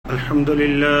الحمد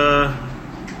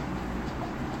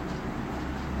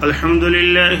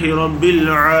لله رب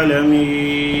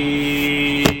العالمين،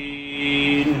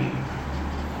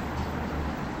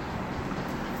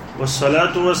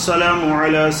 والصلاة والسلام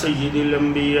على سيد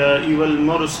الأنبياء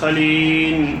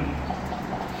والمرسلين.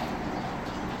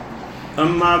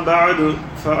 أما بعد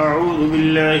فأعوذ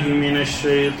بالله من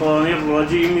الشيطان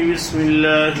الرجيم. بسم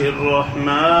الله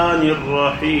الرحمن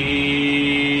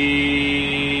الرحيم.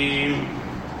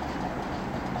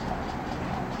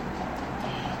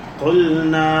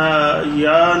 قلنا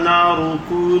يا نار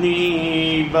كوني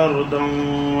بردا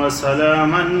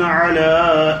وسلاما على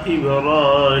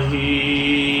إبراهيم.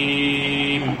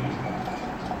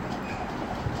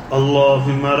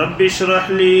 اللهم رب اشرح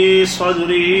لي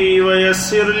صدري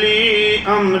ويسر لي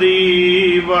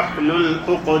أمري واحلل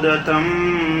عقدة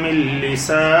من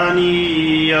لساني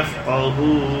يفقه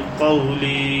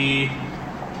قولي.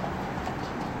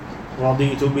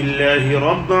 رضيت بالله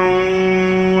ربا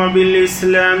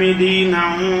وبالإسلام دينا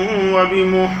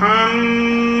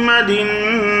وبمحمد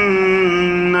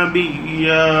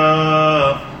نبيا.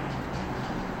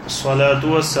 الصلاة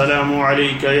والسلام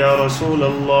عليك يا رسول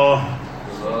الله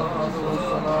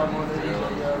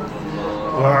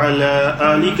وعلى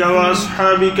آلك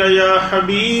وأصحابك يا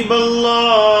حبيب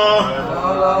الله.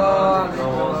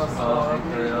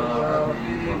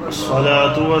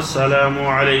 الصلاة والسلام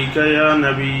عليك يا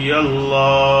نبي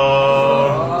الله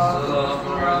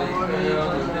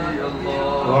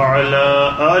وعلى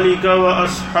آلك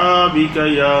وأصحابك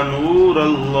يا نور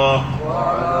الله.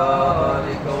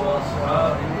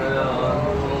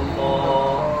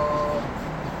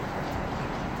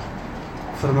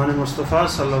 فرمان مصطفیٰ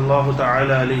صلی اللہ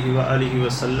تعالی علیہ وآلہ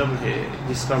وسلم ہے،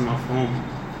 جس کا مفہوم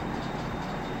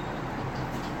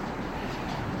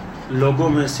لوگوں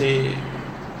میں سے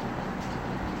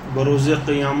بروز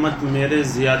قیامت میرے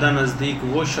زیادہ نزدیک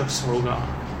وہ شخص ہوگا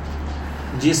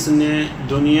جس نے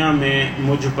دنیا میں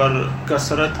مجھ پر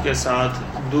کثرت کے ساتھ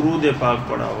درود پاک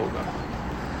پڑھا ہوگا.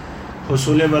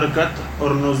 حصول برکت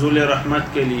اور نزول رحمت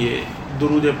کے لیے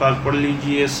درود پاک پڑھ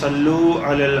لیجئے. صلو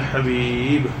علی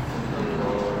الحبیب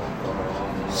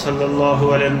صلی اللہ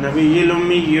علیہ النبی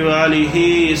الامی وآلہ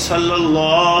صلی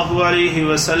اللہ علیہ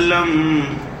وسلم.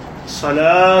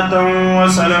 صلاۃ و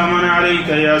سلام علیک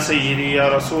یا سیدی یا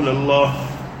رسول اللہ.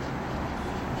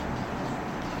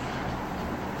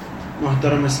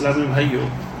 محترم اسلامی بھائیو،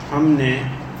 ہم نے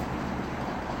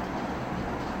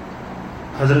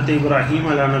حضرت ابراہیم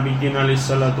علیہ نبینا علیہ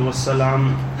الصلوۃ والسلام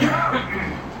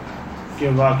کے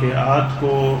واقعات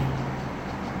کو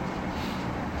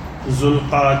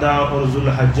ذوالقعدہ اور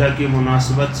ذوالحجہ کی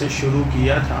مناسبت سے شروع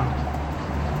کیا تھا.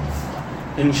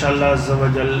 انشاءاللہ عز و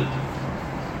جل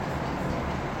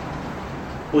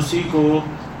اسی کو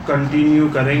کنٹینیو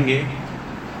کریں گے.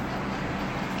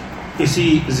 اسی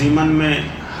ضمن میں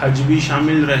حج بھی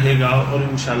شامل رہے گا اور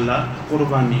انشاءاللہ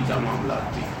قربانی کا معاملات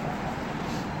بھی.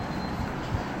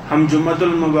 ہم جمعۃ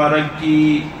المبارک کی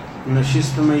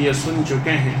نشست میں یہ سن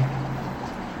چکے ہیں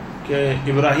کہ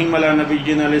ابراہیم علیہ نبی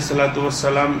علیہ الصلوۃ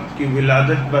والسلام کی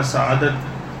ولادت بسعادت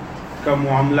کا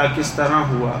معاملہ کس طرح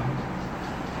ہوا،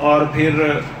 اور پھر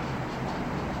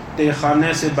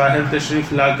تہخانے سے باہر تشریف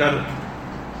لا کر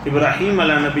ابراہیم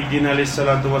علیہ نبی علیہ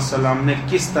الصلوۃ والسلام نے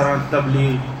کس طرح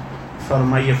تبلیغ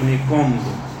فرمائی اپنی قوم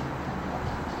کو.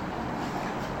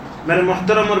 میرے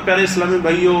محترم اور پیارے اسلامی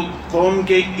بھائیوں، قوم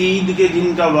کے عید کے دن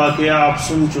کا واقعہ آپ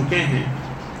سن چکے ہیں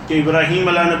کہ ابراہیم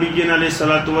علیہ نبی علیہ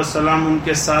الصلوۃ والسلام ان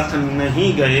کے ساتھ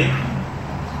نہیں گئے،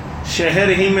 شہر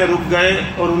ہی میں رک گئے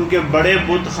اور ان کے بڑے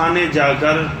بت خانے جا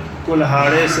کر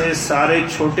کلہاڑے سے سارے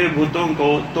چھوٹے بتوں کو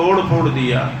توڑ پھوڑ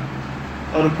دیا،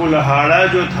 اور کلہاڑا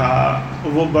جو تھا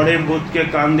وہ بڑے بت کے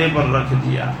کاندھے پر رکھ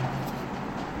دیا.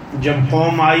 جب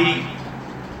قوم آئی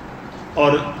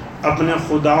اور اپنے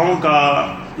خداؤں کا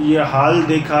یہ حال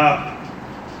دیکھا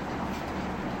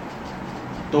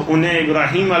تو انہیں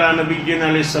ابراہیم علیہ نبی علیہ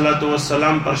الصلوۃ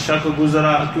والسلام پر شک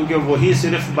گزرا، کیونکہ وہی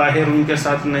صرف باہر ان کے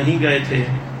ساتھ نہیں گئے تھے.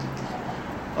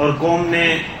 اور قوم نے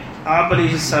آپ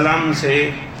علیہ السلام سے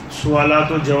سوالات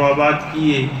و جوابات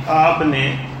کیے. آپ نے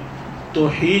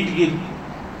توحید کی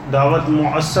دعوت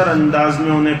مؤثر انداز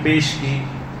میں انہیں پیش کی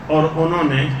اور انہوں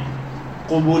نے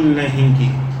قبول نہیں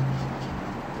کی.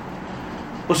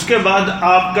 اس کے بعد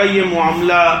آپ کا یہ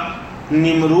معاملہ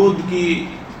نمرود کی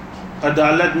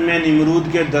عدالت میں، نمرود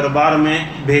کے دربار میں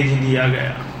بھیج دیا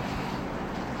گیا.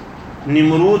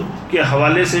 نمرود کے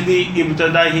حوالے سے بھی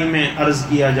ابتدا ہی میں عرض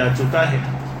کیا جا چکا ہے.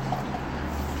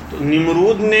 تو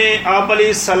نمرود نے آپ علیہ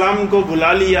السلام کو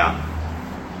بلا لیا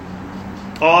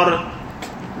اور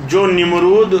جو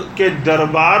نمرود کے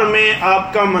دربار میں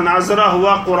آپ کا مناظرہ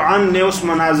ہوا، قرآن نے اس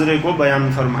مناظرے کو بیان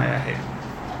فرمایا ہے.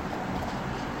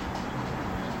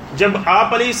 جب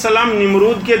آپ علیہ السلام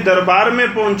نمرود کے دربار میں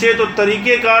پہنچے تو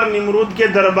طریقہ کار نمرود کے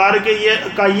دربار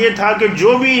کا یہ تھا کہ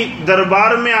جو بھی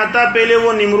دربار میں آتا پہلے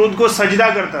وہ نمرود کو سجدہ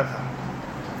کرتا تھا،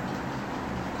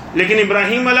 لیکن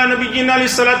ابراہیم علیہ نبی جی علیہ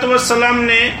الصلوۃ والسلام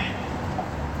نے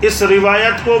اس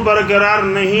روایت کو برقرار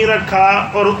نہیں رکھا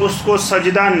اور اس کو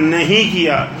سجدہ نہیں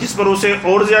کیا، جس پر اسے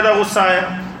اور زیادہ غصہ آیا،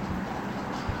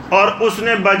 اور اس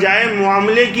نے بجائے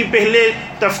معاملے کی پہلے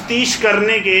تفتیش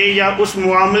کرنے کے یا اس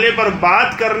معاملے پر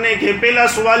بات کرنے کے پہلا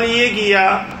سوال یہ کیا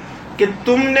کہ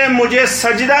تم نے مجھے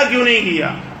سجدہ کیوں نہیں کیا؟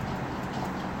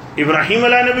 ابراہیم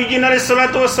علیہ نبی جی علیہ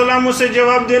الصلوۃ والسلام اسے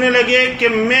جواب دینے لگے کہ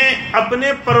میں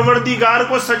اپنے پروردگار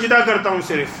کو سجدہ کرتا ہوں،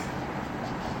 صرف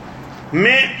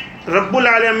میں رب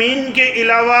العالمین کے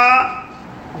علاوہ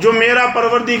جو میرا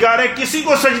پروردگار ہے کسی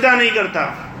کو سجدہ نہیں کرتا۔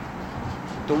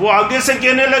 تو وہ آگے سے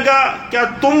کہنے لگا کیا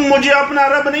تم مجھے اپنا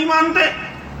رب نہیں مانتے؟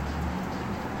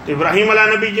 تو ابراہیم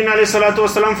علیہ نبی جی علیہ الصلوۃ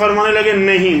والسلام فرمانے لگے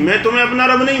نہیں، میں تمہیں اپنا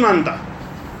رب نہیں مانتا۔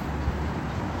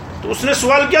 تو اس نے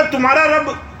سوال کیا تمہارا رب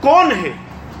کون ہے،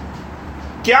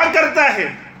 کیا کرتا ہے؟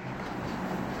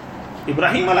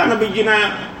 ابراہیم علیہ نبی جی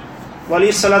علیہ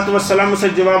الصلوۃ والسلام اسے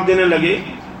جواب دینے لگے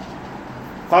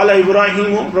قال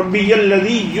ابراہیم ربی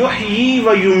الذی یحیی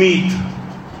و یمیت،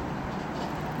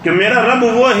 کہ میرا رب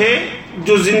وہ ہے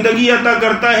جو زندگی عطا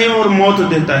کرتا ہے اور موت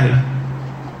دیتا ہے۔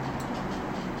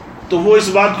 تو وہ اس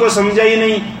بات کو سمجھا ہی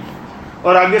نہیں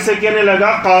اور آگے سے کہنے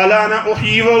لگا قال انا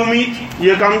احیی و امیت،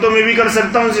 یہ کام تو میں بھی کر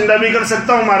سکتا ہوں، زندہ بھی کر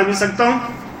سکتا ہوں، مار بھی سکتا ہوں۔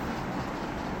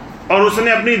 اور اس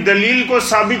نے اپنی دلیل کو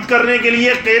ثابت کرنے کے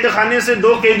لیے قید خانے سے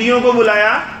 2 قیدیوں کو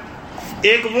بلایا۔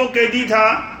 ایک وہ قیدی تھا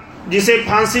جسے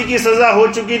پھانسی کی سزا ہو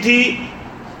چکی تھی،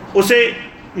 اسے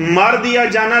مار دیا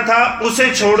جانا تھا، اسے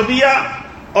چھوڑ دیا،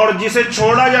 اور جسے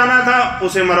چھوڑا جانا تھا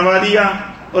اسے مروا دیا،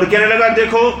 اور کہنے لگا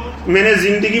دیکھو میں نے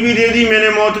زندگی بھی دے دی، میں نے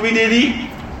موت بھی دے دی۔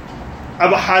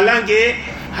 اب حالانکہ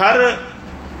ہر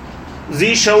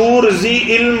ذی شعور، ذی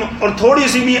علم اور تھوڑی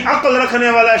سی بھی عقل رکھنے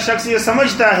والا شخص یہ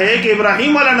سمجھتا ہے کہ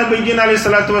ابراہیم علیہ نبی جی علیہ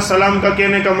الصلوۃ والسلام کا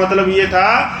کہنے کا مطلب یہ تھا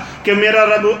کہ میرا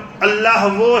رب اللہ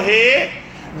وہ ہے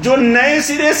جو نئے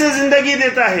سرے سے زندگی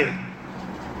دیتا ہے۔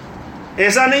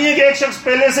 ایسا نہیں ہے کہ ایک شخص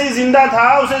پہلے سے ہی زندہ تھا،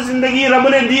 اسے زندگی رب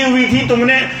نے دی ہوئی تھی، تم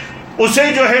نے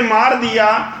اسے جو ہے مار دیا،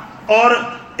 اور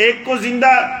ایک کو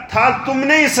زندہ تھا تم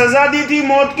نے ہی سزا دی تھی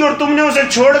موت کی، اور تم نے اسے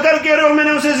چھوڑ کر کہہ رہے ہو میں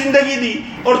نے اسے زندگی دی۔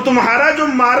 اور تمہارا جو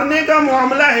مارنے کا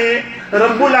معاملہ ہے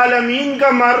رب العالمین کا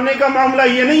مارنے کا معاملہ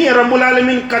یہ نہیں ہے، رب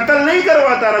العالمین قتل نہیں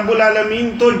کرواتا، رب العالمین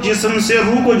تو جسم سے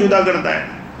روح کو جدا کرتا ہے۔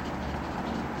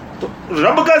 تو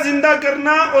رب کا زندہ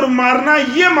کرنا اور مارنا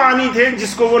یہ معنی تھے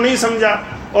جس کو وہ نہیں سمجھا،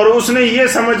 اور اس نے یہ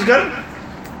سمجھ کر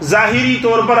ظاہری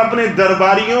طور پر اپنے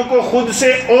درباریوں کو خود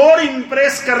سے اور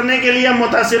امپریس کرنے کے لیے،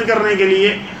 متاثر کرنے کے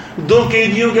لیے 2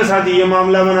 قیدیوں کے ساتھ یہ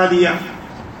معاملہ بنا دیا۔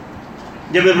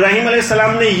 جب ابراہیم علیہ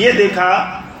السلام نے یہ دیکھا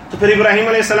تو پھر ابراہیم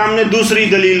علیہ السلام نے دوسری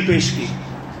دلیل پیش کی۔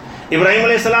 ابراہیم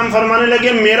علیہ السلام فرمانے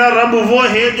لگے میرا رب وہ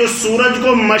ہے جو سورج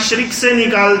کو مشرق سے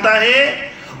نکالتا ہے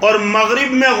اور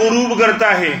مغرب میں غروب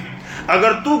کرتا ہے۔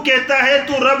 اگر تو کہتا ہے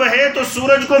تو رب ہے تو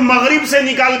سورج کو مغرب سے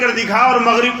نکال کر دکھا اور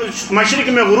مشرق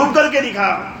میں غروب کر کے دکھا۔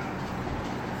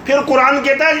 پھر قرآن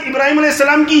کہتا ہے ابراہیم علیہ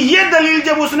السلام کی یہ دلیل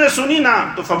جب اس نے سنی نا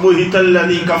تو فبہت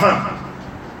الذی کفر،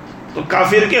 تو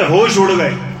کافر کے ہوش اڑ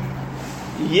گئے،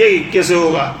 یہ کیسے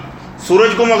ہوگا؟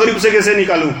 سورج کو مغرب سے کیسے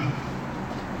نکالوں،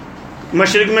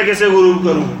 مشرق میں کیسے غروب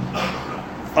کروں؟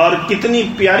 اور کتنی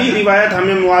پیاری روایت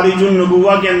ہمیں معارج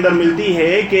النبوہ کے اندر ملتی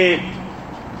ہے کہ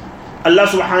اللہ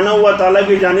سبحانہ و تعالیٰ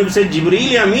کی جانب سے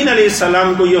جبریل امین علیہ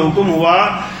السلام کو یہ حکم ہوا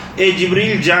اے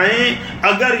جبریل جائیں،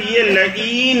 اگر یہ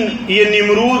لعین یہ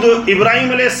نمرود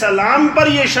ابراہیم علیہ السلام پر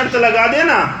یہ شرط لگا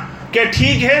دینا کہ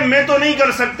ٹھیک ہے میں تو نہیں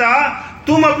کر سکتا،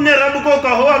 تم اپنے رب کو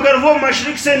کہو اگر وہ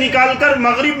مشرق سے نکال کر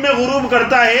مغرب میں غروب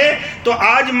کرتا ہے تو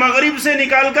آج مغرب سے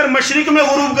نکال کر مشرق میں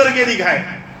غروب کر کے دکھائے۔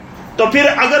 تو پھر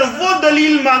اگر وہ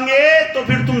دلیل مانگے تو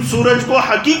پھر تم سورج کو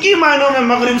حقیقی معنوں میں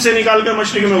مغرب سے نکال کر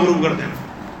مشرق میں غروب کر دینا۔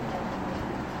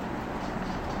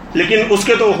 لیکن اس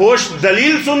کے تو ہوش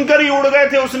دلیل سن کر ہی اڑ گئے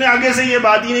تھے، اس نے آگے سے یہ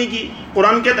بات ہی نہیں کی۔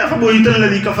 قرآن کہتا ہے فبہت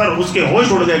الذی کفر، اس کے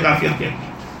ہوش اڑ گئے کافر کے۔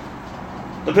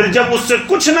 تو پھر جب اس سے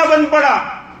کچھ نہ بن پڑا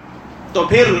تو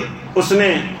پھر اس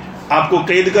نے آپ کو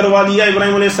قید کروا دیا۔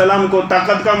 ابراہیم علیہ السلام کو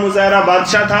طاقت کا مظاہرہ،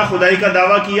 بادشاہ تھا، خدائی کا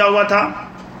دعویٰ کیا ہوا تھا،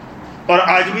 اور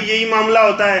آج بھی یہی معاملہ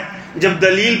ہوتا ہے۔ جب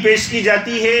دلیل پیش کی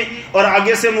جاتی ہے اور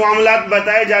آگے سے معاملات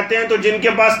بتائے جاتے ہیں تو جن کے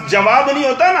پاس جواب نہیں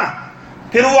ہوتا نا،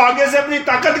 پھر وہ آگے سے اپنی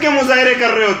طاقت کے مظاہرے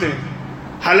کر رہے ہوتے ہیں،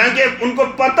 حالانکہ ان کو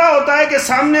پتا ہوتا ہے کہ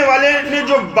سامنے والے نے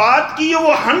جو بات کی ہے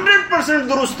وہ 100%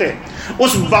 درست ہے،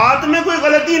 اس بات میں کوئی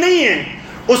غلطی نہیں ہے،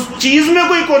 اس چیز میں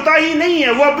کوئی کوتاہی نہیں ہے،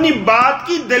 وہ اپنی بات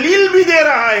کی دلیل بھی دے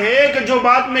رہا ہے کہ جو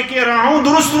بات میں کہہ رہا ہوں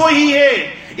درست وہی ہے،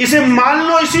 اسے مان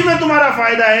لو، اسی میں تمہارا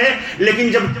فائدہ ہے. لیکن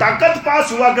جب طاقت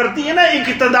پاس ہوا کرتی ہے نا،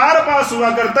 اقتدار پاس ہوا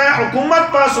کرتا ہے،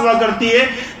 حکومت پاس ہوا کرتی ہے،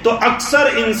 تو اکثر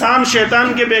انسان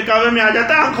شیطان کے بہکاوے میں آ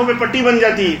جاتا ہے، آنکھوں میں پٹی بن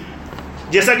جاتی ہے.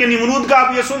 جیسا کہ نمرود کا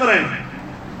آپ یہ سن رہے ہیں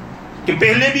کہ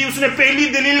پہلے بھی اس نے پہلی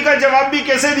دلیل کا جواب بھی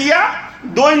کیسے دیا؟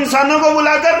 2 انسانوں کو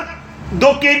بلا کر،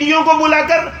 2 قیدیوں کو بلا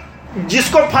کر، جس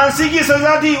کو پھانسی کی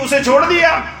سزا تھی اسے چھوڑ دیا،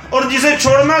 اور جسے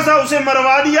چھوڑنا تھا اسے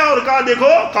مروا دیا، اور کہا دیکھو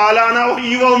قال انا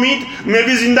احیی و امید، میں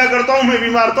بھی زندہ کرتا ہوں، میں بھی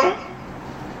مارتا ہوں.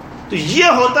 تو یہ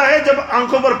ہوتا ہے جب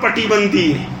آنکھوں پر پٹی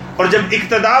بنتی ہے، اور جب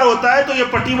اقتدار ہوتا ہے تو یہ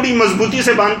پٹی بڑی مضبوطی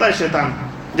سے باندھتا ہے شیطان.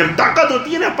 جب طاقت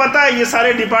ہوتی ہے نا، پتہ ہے یہ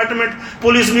سارے ڈپارٹمنٹ،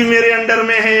 پولیس بھی میرے انڈر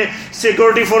میں ہے،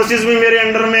 سیکورٹی فورسز بھی میرے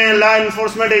انڈر میں، لا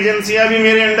انفورسمنٹ ایجنسیاں بھی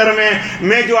میرے انڈر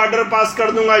میں جو آرڈر پاس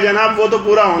کر دوں گا جناب وہ تو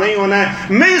پورا ہونا ہی ہونا ہے،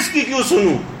 میں اس کی کیوں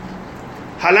سنوں؟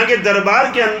 حالانکہ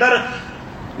دربار کے اندر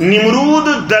نمرود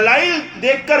دلائل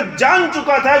دیکھ کر جان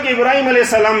چکا تھا کہ ابراہیم علیہ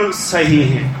السلام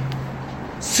صحیح ہیں.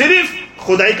 صرف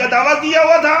خدائی کا دعویٰ کیا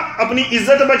ہوا تھا اپنی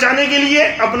عزت بچانے کے لیے،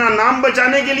 اپنا نام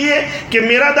بچانے کے لیے، کہ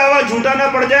میرا دعویٰ جھوٹا نہ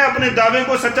پڑ جائے، اپنے دعوے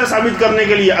کو سچا ثابت کرنے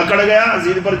کے لیے اکڑ گیا،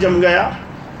 ضد پر جم گیا.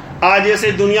 آج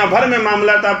ایسے دنیا بھر میں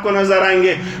معاملات آپ کو نظر آئیں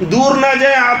گے. دور نہ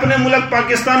جائیں، اپنے ملک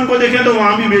پاکستان کو دیکھیں تو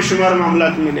وہاں بھی بے شمار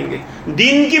معاملات ملیں گے.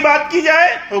 دین کی بات کی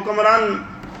جائے، حکمران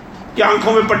کی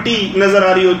آنکھوں میں پٹی نظر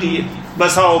آ رہی ہوتی ہے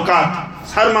بسا اوقات.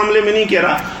 ہر معاملے میں نہیں کہہ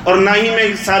رہا، اور نہ ہی میں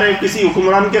سارے کسی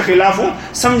حکمران کے خلاف ہوں،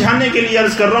 سمجھانے کے لیے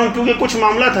عرض کر رہا ہوں، کیونکہ کچھ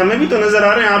معاملات ہمیں بھی تو نظر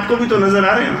آ رہے ہیں، آپ کو بھی تو نظر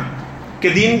آ رہے ہیں نا، کہ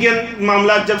دین کے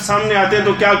معاملات جب سامنے آتے ہیں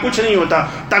تو کیا کچھ نہیں ہوتا.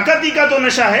 طاقت ہی کا تو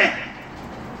نشہ ہے،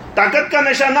 طاقت کا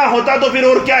نشہ نہ ہوتا تو پھر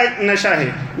اور کیا نشہ ہے؟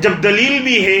 جب دلیل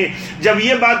بھی ہے، جب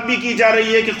یہ بات بھی کی جا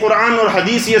رہی ہے کہ قرآن اور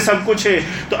حدیث یہ سب کچھ ہے،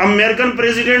 تو امریکن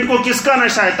پریزیڈنٹ کو کس کا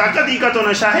نشہ ہے؟ طاقت ہی کا تو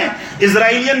نشہ ہے.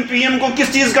 اسرائیلین پی ایم کو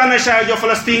کس چیز کا نشہ ہے جو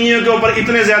فلسطینیوں کے اوپر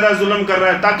اتنے زیادہ ظلم کر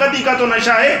رہا ہے؟ طاقت ہی کا تو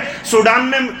نشہ ہے.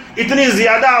 سوڈان میں اتنی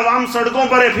زیادہ عوام سڑکوں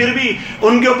پر ہے، پھر بھی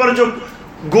ان کے اوپر جو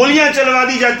گولیاں چلوا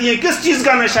دی جاتی ہیں، کس چیز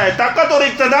کا نشہ ہے؟ طاقت اور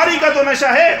اقتدار ہی کا تو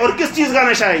نشہ ہے. اور کس چیز کا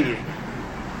نشہ ہے یہ؟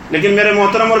 لیکن میرے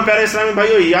محترم اور پیارے اسلامی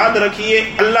بھائیو، یاد رکھیے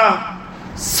اللہ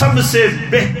سب سے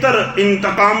بہتر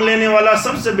انتقام لینے والا،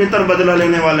 سب سے بہتر بدلہ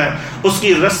لینے والا ہے. اس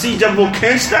کی رسی جب وہ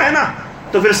کھینچتا ہے نا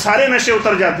تو پھر سارے نشے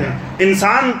اتر جاتے ہیں.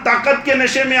 انسان طاقت کے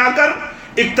نشے میں آ کر،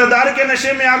 اقتدار کے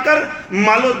نشے میں آ کر،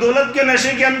 مال و دولت کے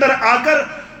نشے کے اندر آ کر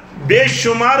بے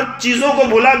شمار چیزوں کو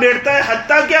بھلا بیٹھتا ہے،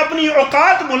 حتیٰ کہ اپنی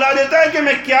اوقات بھلا دیتا ہے کہ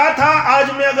میں کیا تھا،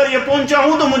 آج میں اگر یہ پہنچا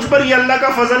ہوں تو مجھ پر یہ اللہ کا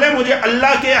فضل ہے، مجھے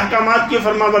اللہ کے احکامات کی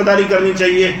فرما برداری کرنی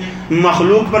چاہیے،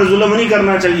 مخلوق پر ظلم نہیں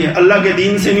کرنا چاہیے، اللہ کے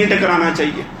دین سے نہیں ٹکرانا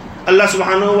چاہیے. اللہ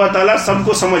سبحانہ و تعالیٰ سب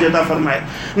کو سمجھ عطا فرمائے.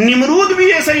 نمرود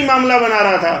بھی ایسا ہی معاملہ بنا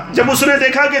رہا تھا. جب اس نے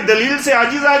دیکھا کہ دلیل سے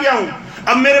عاجز آ گیا ہوں،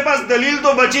 اب میرے پاس دلیل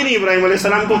تو بچی نہیں، ابراہیم علیہ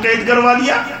السلام کو قید کروا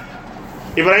دیا.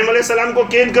 ابراہیم علیہ السلام کو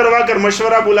قید کروا کر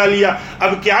مشورہ بلا لیا.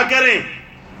 اب کیا کریں؟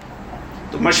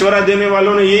 تو مشورہ دینے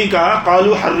والوں نے یہی کہا،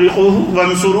 قالوا حرقوه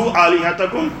وانصروا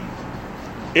آلہتکم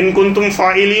ان کنتم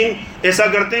فاعلین. ایسا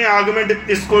کرتے ہیں آگ میں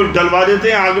اس کو ڈلوا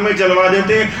دیتے ہیں، آگ میں جلوا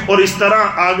دیتے ہیں، اور اس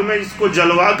طرح آگ میں اس کو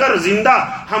جلوا کر زندہ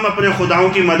ہم اپنے خداؤں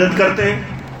کی مدد کرتے ہیں.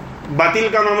 باطل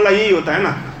کا معاملہ یہی ہوتا ہے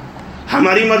نا.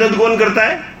 ہماری مدد کون کرتا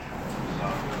ہے؟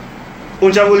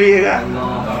 اونچا بولیے گا.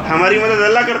 ہماری مدد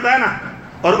اللہ کرتا ہے نا.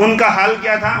 اور ان کا حال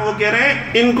کیا تھا؟ وہ کہہ رہے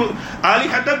ہیں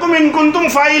آلہتکم ان کنتم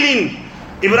فاعلین.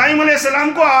 ابراہیم علیہ السلام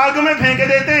کو آگ میں پھینک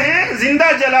دیتے ہیں، زندہ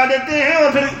جلا دیتے ہیں،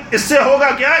 اور پھر اس سے ہوگا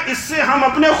کیا؟ اس سے ہم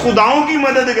اپنے خداؤں کی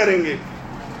مدد کریں گے.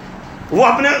 وہ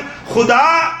اپنے خدا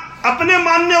اپنے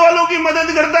ماننے والوں کی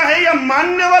مدد کرتا ہے یا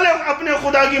ماننے والے اپنے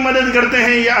خدا کی مدد کرتے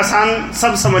ہیں، یہ آسان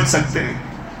سب سمجھ سکتے ہیں.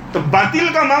 تو باطل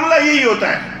کا معاملہ یہی ہوتا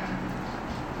ہے.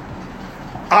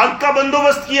 آگ کا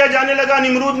بندوبست کیا جانے لگا.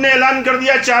 نمرود نے اعلان کر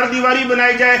دیا 4 دیواری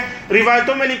بنائی جائے.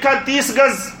 روایتوں میں لکھا 30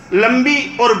 گز لمبی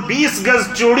اور 20 گز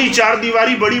چوڑی 4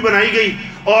 دیواری بڑی بنائی گئی،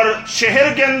 اور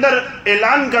شہر کے اندر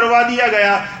اعلان کروا دیا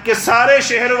گیا کہ سارے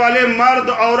شہر والے، مرد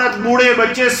عورت بوڑھے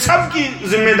بچے، سب کی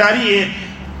ذمہ داری ہے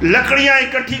لکڑیاں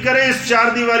اکٹھی کریں، اس 4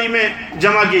 دیواری میں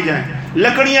جمع کی جائیں.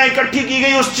 لکڑیاں اکٹھی کی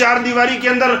گئی، اس 4 دیواری کے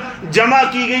اندر جمع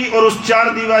کی گئی، اور اس 4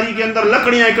 دیواری کے اندر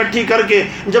لکڑیاں اکٹھی کر کے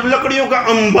جب لکڑیوں کا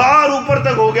انبار اوپر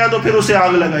تک ہو گیا تو پھر اسے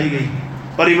آگ لگائی گئی،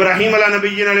 اور ابراہیم علیہ نبی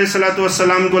علیہ الصلوۃ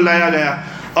والسلام کو لایا گیا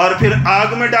اور پھر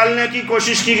آگ میں ڈالنے کی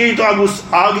کوشش کی گئی. تو اب اس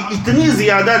آگ اتنی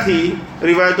زیادہ تھی،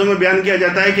 روایتوں میں بیان کیا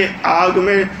جاتا ہے کہ آگ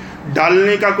میں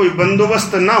ڈالنے کا کوئی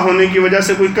بندوبست نہ ہونے کی وجہ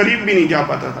سے کوئی قریب بھی نہیں جا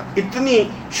پاتا تھا. اتنی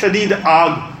شدید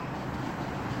آگ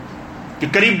کہ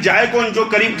قریب جائے کون، جو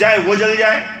قریب جائے وہ جل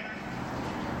جائے.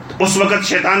 تو اس وقت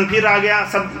شیطان پھر آ گیا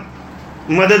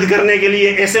سب مدد کرنے کے لیے.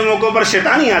 ایسے موقعوں پر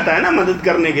شیطان ہی آتا ہے نا مدد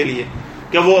کرنے کے لیے،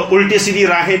 کہ وہ الٹی سیدھی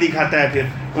راہیں دکھاتا ہے، پھر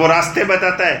وہ راستے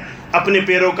بتاتا ہے اپنے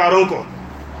پیروکاروں کو.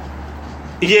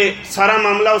 یہ سارا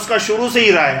معاملہ اس کا شروع سے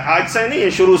ہی رہا ہے، آج سے نہیں ہے،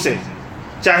 شروع سے.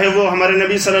 چاہے وہ ہمارے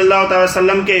نبی صلی اللہ تعالی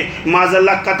وسلم کے معاذ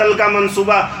اللہ قتل کا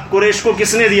منصوبہ قریش کو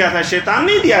کس نے دیا تھا؟ شیطان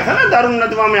نہیں دیا تھا نا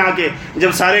دارالندوہ میں آ کے،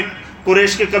 جب سارے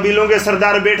قریش کے قبیلوں کے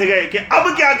سردار بیٹھ گئے کہ اب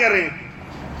کیا کریں،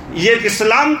 یہ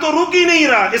اسلام تو رک ہی نہیں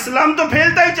رہا، اسلام تو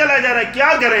پھیلتا ہی چلا جا رہا ہے،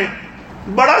 کیا کریں؟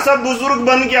 بڑا سا بزرگ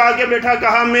بن کے آگے بیٹھا،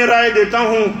 کہا میں رائے دیتا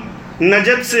ہوں،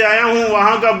 نجد سے آیا ہوں،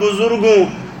 وہاں کا بزرگ ہوں،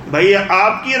 بھائی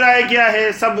آپ کی رائے کیا ہے؟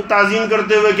 سب تعظیم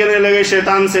کرتے ہوئے کہنے لگے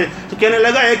شیطان سے، تو کہنے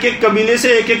لگا ایک ایک قبیلے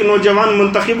سے ایک ایک نوجوان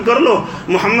منتخب کر لو،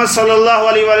 محمد صلی اللہ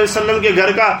علیہ وآلہ وسلم کے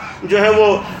گھر کا جو ہے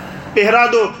وہ پہرا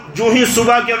دو، جو ہی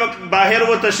صبح کے وقت باہر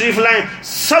وہ تشریف لائیں،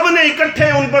 سب نے اکٹھے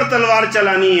ان پر تلوار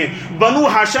چلانی ہے۔ بنو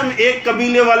ہاشم ایک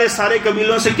قبیلے والے سارے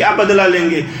قبیلوں سے کیا بدلہ لیں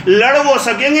گے؟ لڑ وہ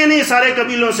سکیں گے نہیں سارے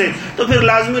قبیلوں سے، تو پھر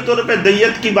لازمی طور پہ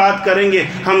دیت کی بات کریں گے،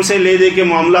 ہم سے لے دے کے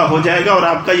معاملہ ہو جائے گا اور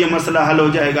آپ کا یہ مسئلہ حل ہو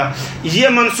جائے گا۔ یہ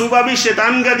منصوبہ بھی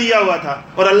شیطان کا دیا ہوا تھا،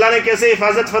 اور اللہ نے کیسے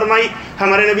حفاظت فرمائی؟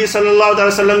 ہمارے نبی صلی اللہ علیہ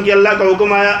وسلم کی اللہ کا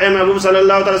حکم آیا، اے محبوب صلی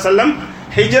اللہ علیہ وسلم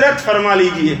ہجرت فرما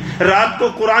لیجئے۔ رات کو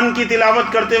قرآن کی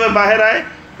تلاوت کرتے ہوئے باہر آئے،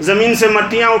 زمین سے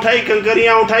مٹیاں اٹھائی،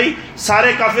 کنکریاں اٹھائی،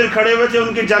 سارے کافر کھڑے ہوئے تھے،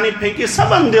 ان کی جانب پھینکی،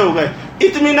 سب اندھے ہو گئے،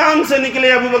 اطمینان سے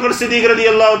نکلے، ابو بکر صدیق رضی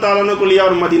اللہ تعالیٰ عنہ کو لیا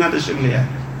اور مدینہ تشریف لے آئے۔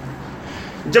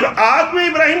 جب آگ میں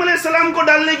ابراہیم علیہ السلام کو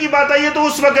ڈالنے کی بات آئی ہے تو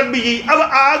اس وقت بھی یہ، اب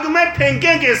آگ میں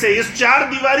پھینکیں کیسے؟ اس چار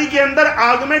دیواری کے اندر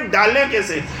آگ میں ڈالیں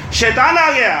کیسے؟ شیطان آ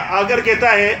گیا، آ کر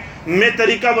کہتا ہے میں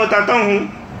طریقہ بتاتا ہوں،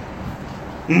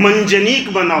 منجنیق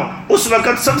بناؤ۔ اس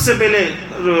وقت سب سے پہلے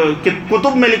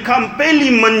کتب میں لکھا پہلی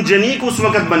منجنیق اس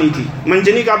وقت بنی تھی۔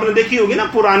 منجنیق آپ نے دیکھی ہوگی نا،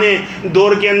 پرانے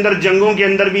دور کے اندر جنگوں کے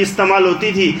اندر بھی استعمال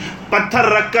ہوتی تھی، پتھر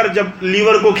رکھ کر جب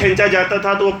لیور کو کھینچا جاتا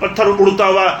تھا تو وہ پتھر اڑتا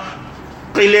ہوا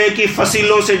قلعے کی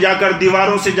فصیلوں سے جا کر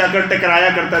دیواروں سے جا کر ٹکرایا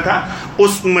کرتا تھا،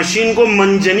 اس مشین کو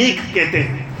منجنیق کہتے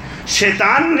ہیں۔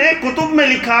 شیطان نے کتب میں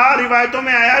لکھا، روایتوں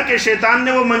میں آیا کہ شیطان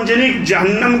نے وہ منجنیق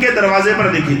جہنم کے دروازے پر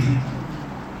دیکھی تھی،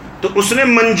 تو اس نے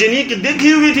منجنیق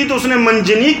دیکھی ہوئی تھی تو اس نے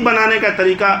منجنیق بنانے کا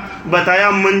طریقہ بتایا،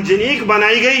 منجنیق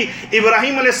بنائی گئی،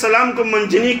 ابراہیم علیہ السلام کو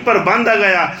منجنیق پر باندھا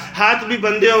گیا، ہاتھ بھی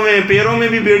بندھے ہوئے ہیں، پیروں میں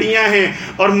بھی بیڑیاں ہیں،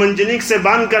 اور منجنیق سے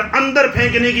باندھ کر اندر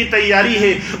پھینکنے کی تیاری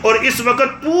ہے۔ اور اس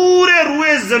وقت پورے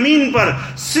روئے زمین پر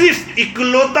صرف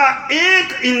اکلوتا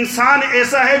ایک انسان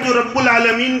ایسا ہے جو رب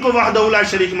العالمین کو وحدہ لا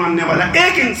شریک ماننے والا،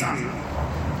 ایک انسان۔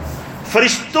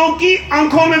 فرشتوں کی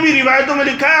آنکھوں میں بھی روایتوں میں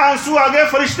لکھا ہے آنسو آ گئے،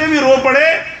 فرشتے بھی رو پڑے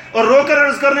اور رو کر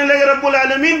عرض کرنے لگے رب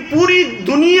العالمین پوری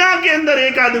دنیا کے اندر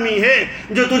ایک آدمی ہے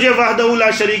جو تجھے وحدہ لا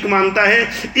شریک مانتا ہے،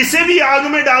 اسے بھی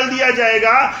آگ میں ڈال دیا جائے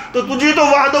گا تو تجھے تو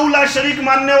وحدہ لا شریک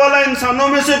ماننے والا انسانوں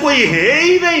میں سے کوئی ہے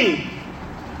ہی نہیں۔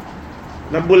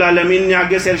 رب العالمین نے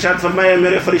آگے سے ارشاد فرمایا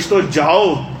میرے فرشتوں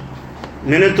جاؤ،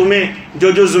 میں نے تمہیں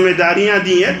جو ذمہ داریاں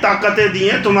دی ہیں، طاقتیں دی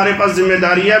ہیں، تمہارے پاس ذمہ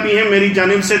داریاں بھی ہیں، میری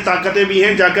جانب سے طاقتیں بھی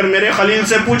ہیں، جا کر میرے خلیل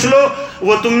سے پوچھ لو،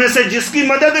 وہ تم میں سے جس کی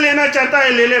مدد لینا چاہتا ہے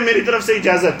لے لے، میری طرف سے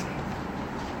اجازت۔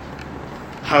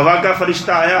 ہوا کا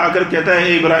فرشتہ آیا، آ کر کہتا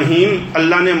ہے ابراہیم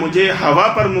اللہ نے مجھے ہوا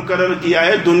پر مقرر کیا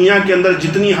ہے، دنیا کے اندر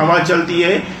جتنی ہوا چلتی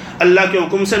ہے اللہ کے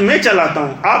حکم سے میں چلاتا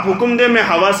ہوں، آپ حکم دیں میں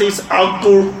ہوا سے اس آگ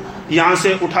کو یہاں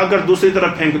سے اٹھا کر دوسری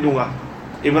طرف پھینک دوں گا۔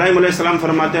 ابراہیم علیہ السلام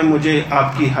فرماتے ہیں مجھے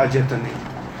آپ کی حاجت نہیں۔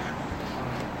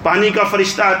 پانی کا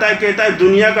فرشتہ آتا ہے، کہتا ہے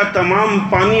دنیا کا تمام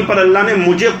پانی پر اللہ نے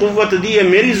مجھے قوت دی ہے،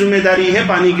 میری ذمہ داری ہے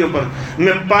پانی کے اوپر،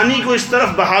 میں پانی کو اس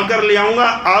طرف بہا کر لے آؤں گا،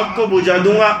 آگ کو بجھا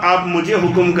دوں گا، آپ مجھے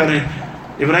حکم کریں۔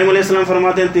 ابراہیم علیہ السلام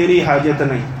فرماتے ہیں تیری حاجت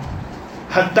نہیں۔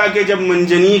 حتیٰ کہ جب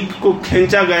منجنیق کو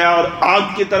کھینچا گیا اور آگ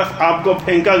کی طرف آپ کو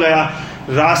پھینکا گیا،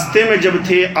 راستے میں جب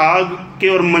تھے آگ کے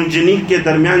اور منجنیق کے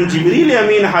درمیان جبریل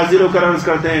امین حاضر ہو کر عرض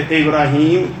کرتے ہیں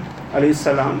ابراہیم علیہ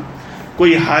السلام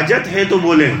کوئی حاجت ہے تو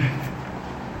بولیں،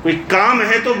 کوئی کام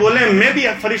ہے تو بولیں، میں بھی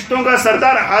فرشتوں کا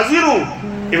سردار حاضر ہوں۔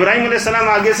 ابراہیم علیہ السلام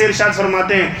آگے سے ارشاد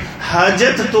فرماتے ہیں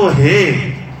حاجت تو ہے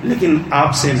لیکن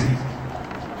آپ سے نہیں۔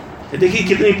 دیکھیے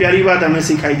کتنی پیاری بات ہمیں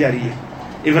سکھائی جا رہی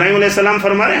ہے۔ ابراہیم علیہ السلام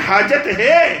فرما رہے ہیں حاجت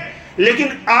ہے لیکن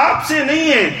آپ سے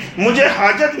نہیں ہے، مجھے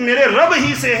حاجت میرے رب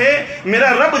ہی سے ہے، میرا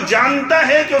رب جانتا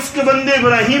ہے کہ اس کے بندے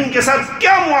ابراہیم کے ساتھ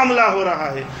کیا معاملہ ہو رہا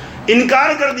ہے۔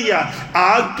 انکار کر دیا۔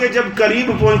 آگ کے جب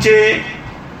قریب پہنچے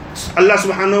اللہ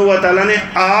سبحانہ و تعالیٰ نے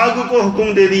آگ کو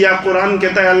حکم دے دیا۔ قرآن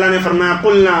کہتا ہے اللہ نے فرمایا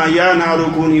قلنا یا نار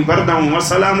کونی بردا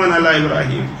وسلاما علی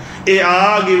ابراہیم، اے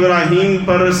آگ ابراہیم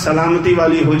پر سلامتی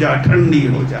والی ہو جا، ٹھنڈی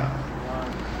ہو جا۔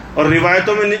 اور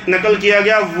روایتوں میں نقل کیا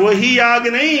گیا وہی آگ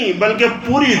نہیں بلکہ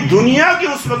پوری دنیا کی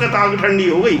اس وقت آگ ٹھنڈی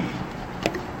ہو گئی۔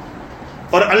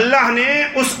 اور اللہ نے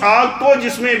اس آگ کو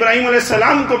جس میں ابراہیم علیہ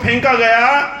السلام کو پھینکا گیا،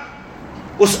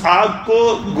 اس آگ کو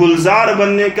گلزار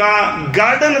بننے کا،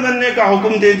 گارڈن بننے کا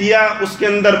حکم دے دیا۔ اس کے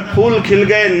اندر پھول کھل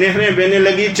گئے، نہریں بہنے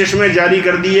لگی، چشمے جاری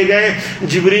کر دیے گئے۔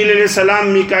 جبریل علیہ السلام،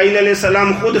 میکائیل علیہ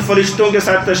السلام خود فرشتوں کے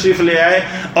ساتھ تشریف لے آئے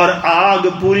اور آگ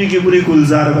پوری کی پوری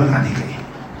گلزار بنا دی گئی۔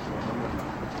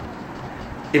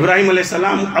 ابراہیم علیہ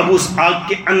السلام اب اس آگ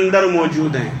کے اندر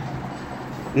موجود ہیں.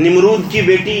 نمرود کی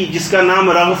بیٹی جس کا نام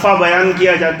رغفہ بیان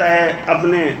کیا جاتا ہے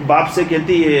اپنے باپ سے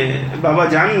کہتی ہے بابا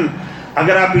جان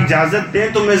اگر آپ اجازت دیں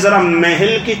تو میں ذرا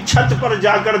محل کی چھت پر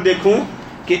جا کر دیکھوں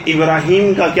کہ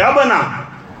ابراہیم کا کیا بنا.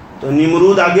 تو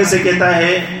نمرود آگے سے کہتا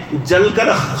ہے جل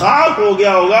کر خاک ہو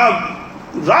گیا ہوگا,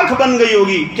 راکھ بن گئی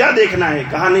ہوگی, کیا دیکھنا ہے.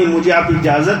 کہا نہیں مجھے آپ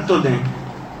اجازت تو دیں.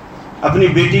 اپنی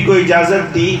بیٹی کو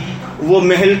اجازت دی, وہ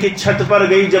محل کی چھت پر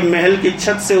گئی. جب محل کی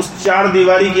چھت سے اس چار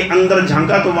دیواری کے اندر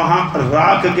جھانکا تو وہاں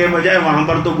راکھ کے بجائے وہاں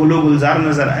پر تو گل و گلزار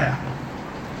نظر آیا.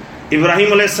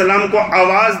 ابراہیم علیہ السلام کو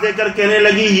آواز دے کر کہنے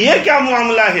لگی یہ کیا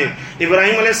معاملہ ہے.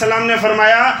 ابراہیم علیہ السلام نے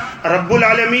فرمایا رب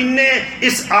العالمین نے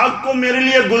اس آگ کو میرے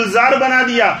لیے گلزار بنا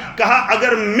دیا. کہا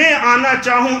اگر میں آنا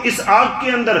چاہوں اس آگ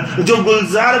کے اندر جو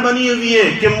گلزار بنی ہوئی ہے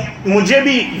کہ مجھے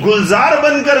بھی گلزار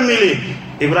بن کر ملے.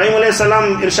 ابراہیم علیہ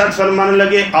السلام ارشاد فرمانے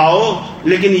لگے آؤ,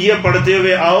 لیکن یہ پڑھتے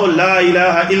ہوئے آؤ لا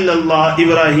الہ الا اللہ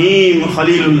ابراہیم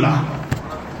خلیل اللہ.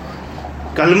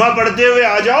 کلمہ پڑھتے ہوئے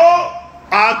آ جاؤ,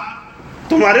 آگ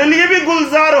تمہارے لیے بھی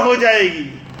گلزار ہو جائے گی.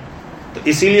 تو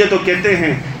اسی لیے تو کہتے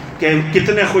ہیں کہ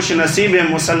کتنے خوش نصیب ہیں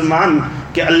مسلمان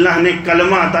کہ اللہ نے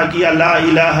کلمہ عطا کیا لا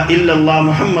الہ الا اللہ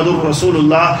محمد الرسول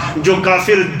اللہ. جو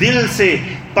کافر دل سے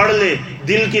پڑھ لے,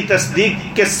 دل کی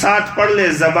تصدیق کے ساتھ پڑھ لے,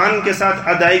 زبان کے ساتھ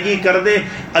ادائیگی کر دے,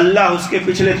 اللہ اس کے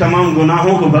پچھلے تمام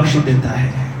گناہوں کو بخش دیتا ہے.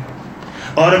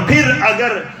 اور پھر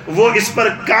اگر وہ اس پر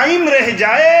قائم رہ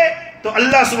جائے تو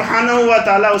اللہ سبحانہ و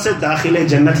تعالیٰ اسے داخل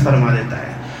جنت فرما دیتا ہے.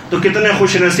 تو کتنے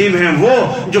خوش نصیب ہیں وہ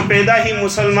جو پیدا ہی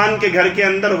مسلمان کے گھر کے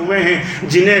اندر ہوئے ہیں,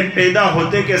 جنہیں پیدا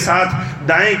ہوتے کے ساتھ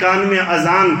دائیں کان میں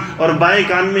اذان اور بائیں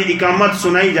کان میں اقامت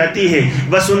سنائی جاتی ہے.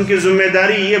 بس ان کی ذمہ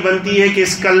داری یہ بنتی ہے کہ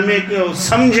اس کلمے کو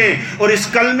سمجھیں اور اس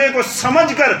کلمے کو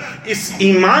سمجھ کر اس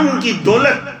ایمان کی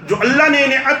دولت جو اللہ نے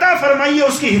انہیں عطا فرمائی ہے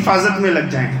اس کی حفاظت میں لگ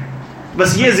جائیں.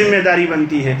 بس یہ ذمہ داری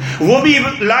بنتی ہے. وہ بھی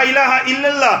لا الہ الا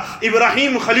اللہ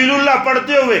ابراہیم خلیل اللہ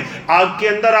پڑھتے ہوئے آگ کے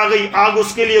اندر آ گئی. آگ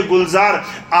اس کے لیے گلزار.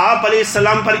 آپ علیہ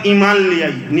السلام پر ایمان لے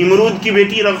آئی. نمرود کی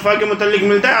بیٹی رغفہ کے متعلق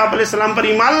ملتا ہے آپ علیہ السلام پر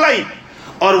ایمان لائی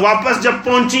اور واپس جب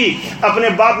پہنچی اپنے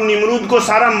باپ نمرود کو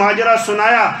سارا ماجرا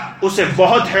سنایا. اسے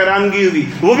بہت حیرانگی ہوئی.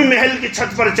 وہ بھی محل کی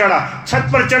چھت پر چڑھا.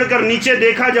 چھت پر چڑھ کر نیچے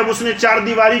دیکھا جب اس نے چار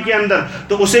دیواری کے اندر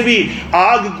تو اسے بھی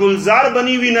آگ گلزار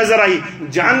بنی ہوئی نظر آئی.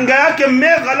 جان گیا کہ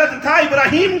میں غلط تھا,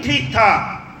 ابراہیم ٹھیک تھا.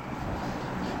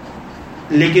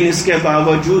 لیکن اس کے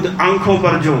باوجود آنکھوں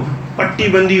پر جو پٹی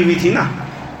بندی ہوئی تھی نا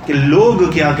کہ لوگ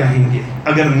کیا کہیں گے.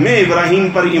 اگر میں ابراہیم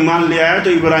پر ایمان لے آیا تو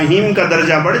ابراہیم کا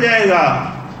درجہ بڑھ جائے گا,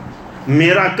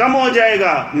 میرا کم ہو جائے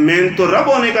گا. میں تو رب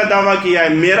ہونے کا دعویٰ کیا ہے,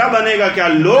 میرا بنے گا کیا,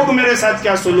 لوگ میرے ساتھ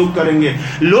کیا سلوک کریں گے,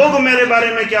 لوگ میرے بارے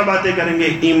میں کیا باتیں کریں گے.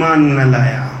 ایمان نہ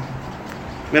لایا.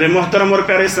 میرے محترم اور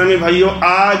پیارے اسلامی بھائیوں,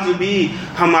 آج بھی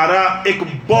ہمارا ایک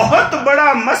بہت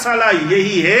بڑا مسئلہ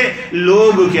یہی ہے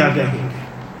لوگ کیا کہیں گے.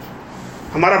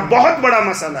 ہمارا بہت بڑا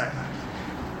مسئلہ ہے.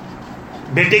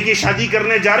 بیٹے کی شادی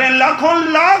کرنے جا رہے ہیں, لاکھوں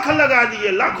لاکھ لگا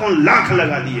دیے, لاکھوں لاکھ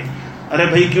لگا دیے. ارے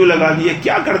بھائی کیوں لگا دیے,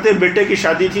 کیا کرتے, بیٹے کی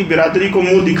شادی تھی, برادری کو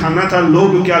منہ دکھانا تھا,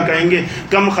 لوگ کیا کہیں گے.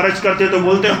 کم خرچ کرتے تو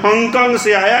بولتے ہانگ کانگ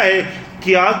سے آیا ہے,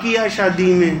 کیا کیا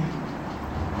شادی میں.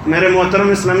 میرے محترم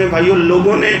اسلامی بھائیوں,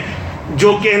 لوگوں نے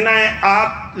جو کہنا ہے,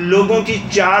 آپ لوگوں کی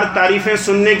چار تعریفیں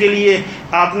سننے کے لیے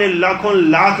آپ نے لاکھوں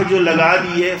لاکھ جو لگا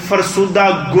دیے فرسودہ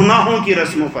گناہوں کی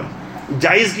رسموں پر.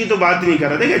 جائز کی تو بات نہیں کر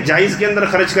رہا. دیکھیں جائز کے اندر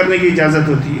خرچ کرنے کی اجازت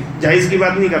ہوتی ہے, جائز کی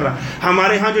بات نہیں کر رہا.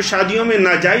 ہمارے ہاں جو شادیوں میں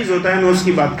ناجائز ہوتا ہے میں اس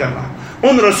کی بات کر رہا ہوں,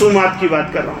 ان رسومات کی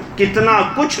بات کر رہا ہوں. کتنا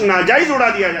کچھ ناجائز اڑا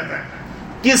دیا جاتا ہے.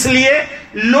 کس لیے؟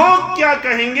 لوگ کیا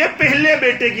کہیں گے, پہلے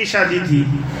بیٹے کی شادی تھی,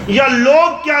 یا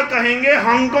لوگ کیا کہیں گے,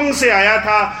 ہانگ کانگ سے آیا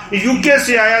تھا, UK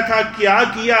سے آیا تھا, کیا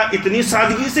کیا, اتنی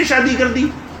سادگی سے شادی کر دی.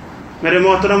 میرے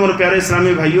محترم اور پیارے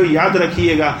اسلامی بھائیوں, یاد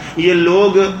رکھیے گا, یہ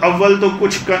لوگ اول تو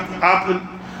کچھ آپ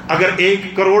اگر 1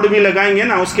 کروڑ بھی لگائیں گے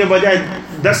نا, اس کے بجائے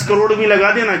 10 کروڑ بھی لگا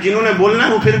دینا, جنہوں نے بولنا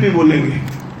ہے وہ پھر بھی بولیں گے.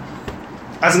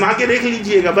 آزما کے دیکھ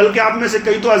لیجئے گا, بلکہ آپ میں سے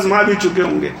کئی تو آزما بھی چکے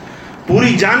ہوں گے.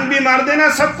 پوری جان بھی مار دینا,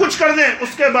 سب کچھ کر دیں,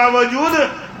 اس کے باوجود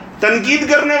تنقید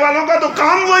کرنے والوں کا تو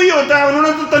کام وہی ہوتا ہے, انہوں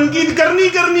نے تو تنقید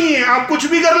کرنی ہے, آپ کچھ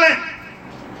بھی کر لیں.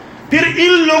 پھر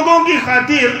ان لوگوں کی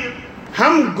خاطر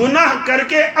ہم گناہ کر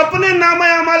کے اپنے نامہ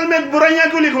اعمال میں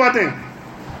برائیاں کیوں لکھواتے ہیں.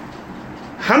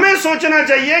 ہمیں سوچنا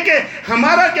چاہیے کہ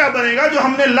ہمارا کیا بنے گا جو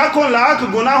ہم نے لاکھوں لاکھ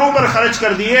گناہوں پر خرچ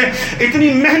کر دیے. اتنی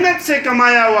محنت سے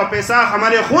کمایا ہوا پیسہ,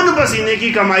 ہمارے خون پسینے کی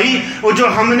کمائی, وہ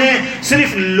جو ہم نے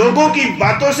صرف لوگوں کی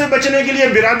باتوں سے بچنے کے لیے,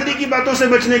 برادری کی باتوں سے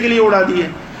بچنے کے لیے اڑا دیے.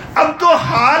 اب تو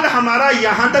حال ہمارا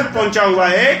یہاں تک پہنچا ہوا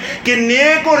ہے کہ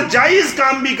نیک اور جائز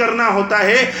کام بھی کرنا ہوتا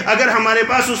ہے. اگر ہمارے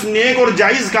پاس اس نیک اور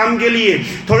جائز کام کے لیے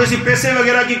تھوڑی سی پیسے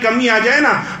وغیرہ کی کمی آ جائے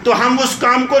نا, تو ہم اس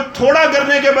کام کو تھوڑا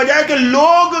کرنے کے بجائے کہ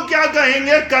لوگ کیا کہیں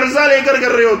گے قرضہ لے کر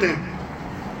رہے ہوتے ہیں.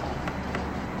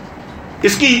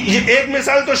 اس کی یہ ایک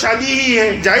مثال تو شادی ہی ہے،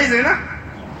 جائز ہے نا،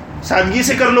 سادگی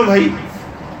سے کر لو بھائی،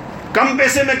 کم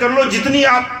پیسے میں کر لو، جتنی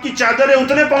آپ کی چادر ہے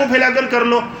اتنے پاؤں پھیلا کر کر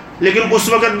لو، لیکن اس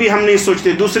وقت بھی ہم نہیں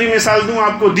سوچتے۔ دوسری مثال دوں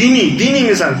آپ کو، دینی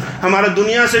مثال، ہمارا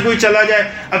دنیا سے کوئی چلا جائے،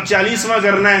 اب 40واں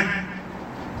کرنا ہے،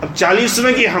 اب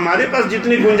 40ویں کی ہمارے پاس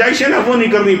جتنی گنجائش ہے نا وہ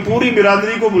نہیں کرنی، پوری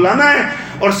برادری کو بلانا ہے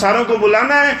اور ساروں کو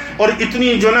بلانا ہے، اور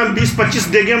اتنی جو نا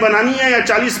 20-25 دیگیں بنانی ہے یا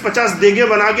 40-50 دیگیں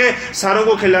بنا کے ساروں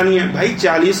کو کھلانی ہے۔ بھائی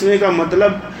 40ویں کا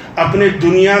مطلب اپنے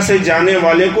دنیا سے جانے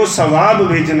والے کو ثواب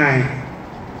بھیجنا ہے۔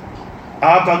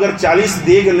 آپ اگر 40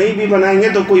 دیگ نہیں بھی بنائیں گے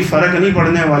تو کوئی فرق نہیں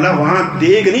پڑنے والا، وہاں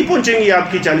دیگ نہیں پہنچیں گی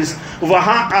آپ کی 40،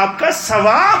 وہاں آپ کا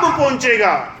ثواب پہنچے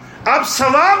گا، آپ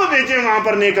ثواب بھیجیں وہاں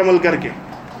پر نیک عمل کر کے۔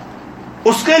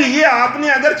 اس کے لیے آپ نے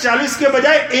اگر 40 کے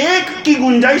بجائے ایک کی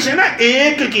گنجائش ہے نا،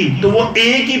 ایک کی، تو وہ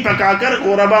ایک ہی پکا کر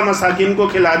غربا مساکین کو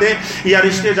کھلا دیں یا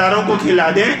رشتہ داروں کو کھلا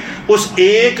دیں، اس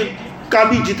ایک کا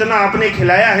بھی جتنا آپ نے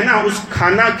کھلایا ہے نا، اس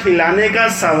کھانا کھلانے کا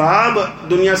ثواب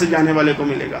دنیا سے جانے والے کو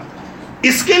ملے گا۔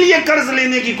 اس کے لیے قرض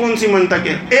لینے کی کون سی منطق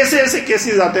ہے؟ ایسے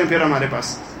کیسز آتے ہیں پھر ہمارے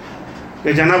پاس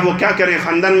کہ جناب وہ کیا کریں،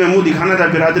 خاندان میں منہ دکھانا تھا،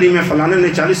 برادری میں فلانے نے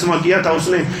 40واں کیا تھا، اس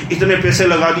نے اتنے پیسے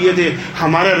لگا دیے تھے،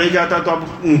 ہمارا رہ جاتا، تو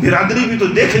اب برادری بھی تو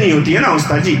دیکھنی ہوتی ہے نا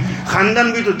استاد جی،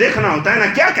 خاندان بھی تو دیکھنا ہوتا ہے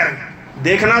نا، کیا کریں،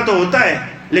 دیکھنا تو ہوتا ہے،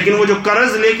 لیکن وہ جو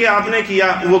قرض لے کے آپ نے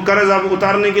کیا، وہ قرض آپ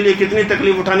اتارنے کے لیے کتنی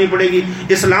تکلیف اٹھانی پڑے گی۔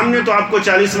 اسلام نے تو آپ کو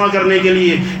 40واں کرنے کے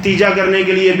لیے، تیجا کرنے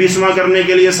کے لیے، 20واں کرنے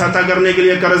کے لیے، ساتا کرنے کے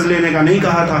لیے قرض لینے کا نہیں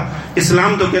کہا تھا۔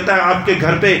 اسلام تو کہتا ہے آپ کے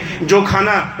گھر پہ جو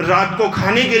کھانا رات کو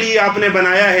کھانے کے لیے آپ نے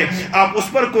بنایا ہے، آپ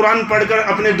اس پر قرآن پڑھ کر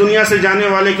اپنے دنیا سے جانے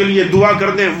والے کے لیے دعا کر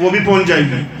دیں، وہ بھی پہنچ جائے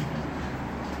گی۔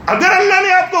 اگر اللہ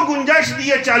نے آپ کو گنجائش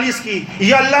دی ہے 40 کی،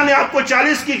 یا اللہ نے آپ کو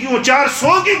 40 کی کیوں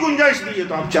 400 کی گنجائش دی ہے،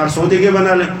 تو آپ 400 دیگے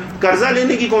بنا لیں، قرضہ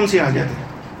لینے کی کون سی حاجت ہے؟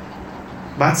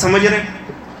 بات سمجھ رہے ہیں؟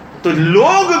 تو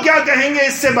لوگ کیا کہیں گے،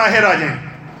 اس سے باہر آ جائیں۔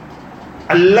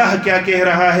 اللہ کیا کہہ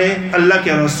رہا ہے، اللہ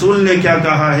کے رسول نے کیا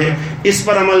کہا ہے، اس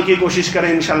پر عمل کی کوشش کریں،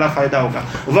 انشاءاللہ فائدہ ہوگا۔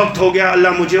 وقت ہو گیا،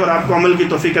 اللہ مجھے اور آپ کو عمل کی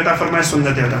توفیق عطا فرمائے،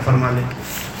 سنت عطا فرما لے۔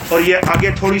 اور یہ آگے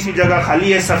تھوڑی سی جگہ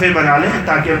خالی ہے، صفحے بنا لیں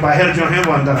تاکہ باہر جو ہیں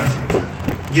وہ اندر آ جائیں،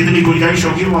 جتنی گنجائش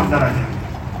ہوگی وہ اندر آ جائیں۔